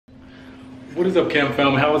What is up, Cam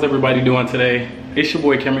fam? How is everybody doing today? It's your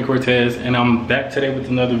boy Camry Cortez, and I'm back today with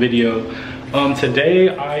another video. Today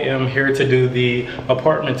I am here to do the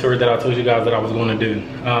apartment tour that I told you guys that I was going to do.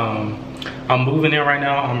 I'm moving in right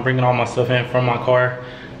now. I'm bringing all my stuff in from my car.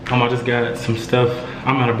 I just got some stuff.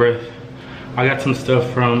 I'm out of breath. I got some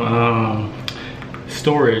stuff from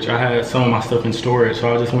storage. I had some of my stuff in storage,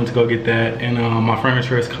 so I just went to go get that. And my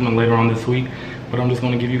furniture is coming later on this week, but I'm just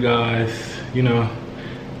going to give you guys, you know,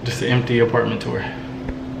 just an empty apartment tour.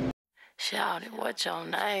 Shout it, what your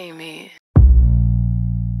name is?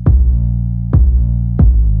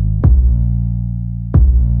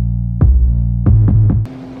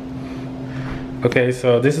 Okay,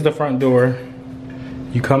 so this is the front door.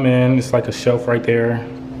 You come in, it's like a shelf right there.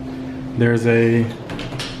 There's a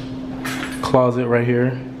closet right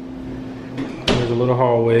here. There's a little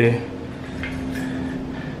hallway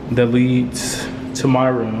that leads to my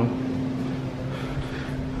room.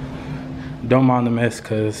 Don't mind the mess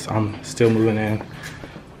because I'm still moving in.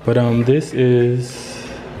 But this is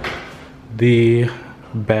the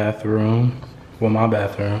bathroom. Well, my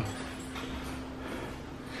bathroom.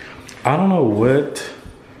 I don't know what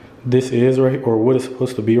this is right, or what it's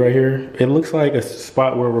supposed to be right here. It looks like a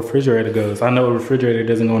spot where a refrigerator goes. I know a refrigerator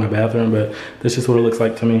doesn't go in a bathroom, but that's just what it looks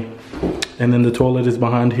like to me. And then the toilet is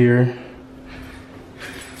behind here.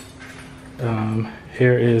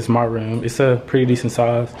 Here is my room. It's a pretty decent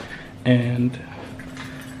size. And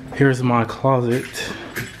here's my closet.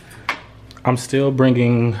 I'm still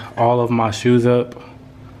bringing all of my shoes up.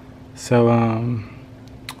 So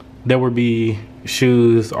there would be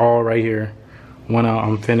shoes all right here when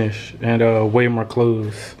I'm finished, and way more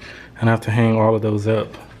clothes, and I have to hang all of those up.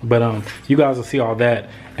 But you guys will see all that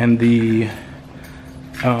and the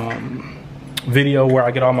video where I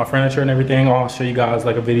get all my furniture and everything. I'll show you guys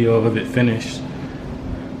like a video of it finished.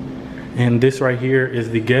 And this right here is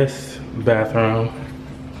the guest bathroom.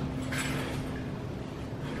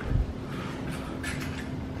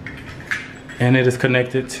 And it is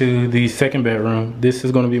connected to the second bedroom. This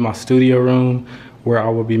is going to be my studio room where I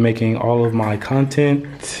will be making all of my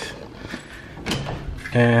content.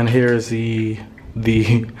 And here's the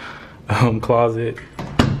closet.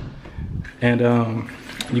 And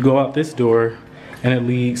you go out this door and it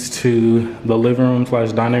leads to the living room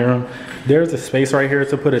 / dining room. There's a space right here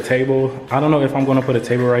to put a table. I don't know if I'm gonna put a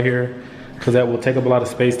table right here because that will take up a lot of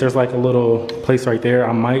space. There's like a little place right there.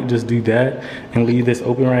 I might just do that and leave this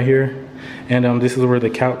open right here. And this is where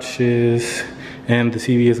the couch is, and the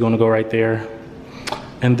TV is gonna go right there.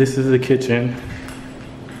 And this is the kitchen.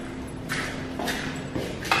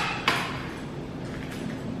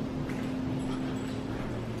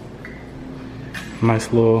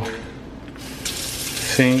 Nice little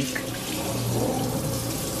sink,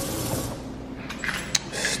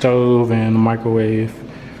 stove and microwave,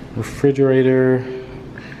 refrigerator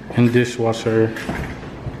and dishwasher.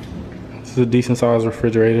 This is a decent sized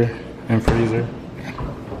refrigerator and freezer.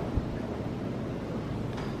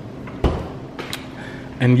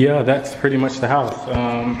 And yeah, that's pretty much the house.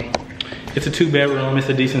 It's a 2-bedroom, it's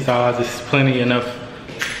a decent size. It's plenty enough,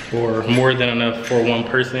 or more than enough, for one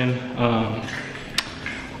person.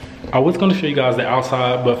 I was gonna show you guys the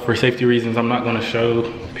outside, but for safety reasons, I'm not gonna show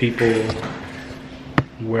people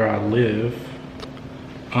where I live.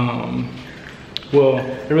 Well,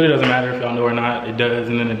 it really doesn't matter if y'all know or not. It does,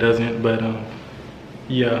 and then it doesn't, but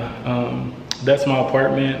yeah, that's my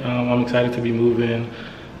apartment. I'm excited to be moving.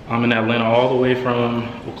 I'm in Atlanta all the way from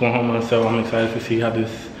Oklahoma, so I'm excited to see how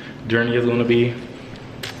this journey is gonna be.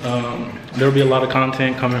 There'll be a lot of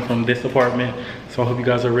content coming from this apartment, so I hope you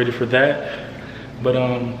guys are ready for that. But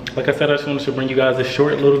like I said, I just wanted to bring you guys a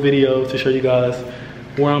short little video to show you guys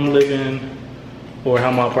where I'm living or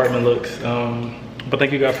how my apartment looks. But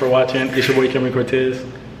thank you guys for watching. It's your boy Camry Cortez,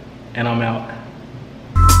 and I'm out.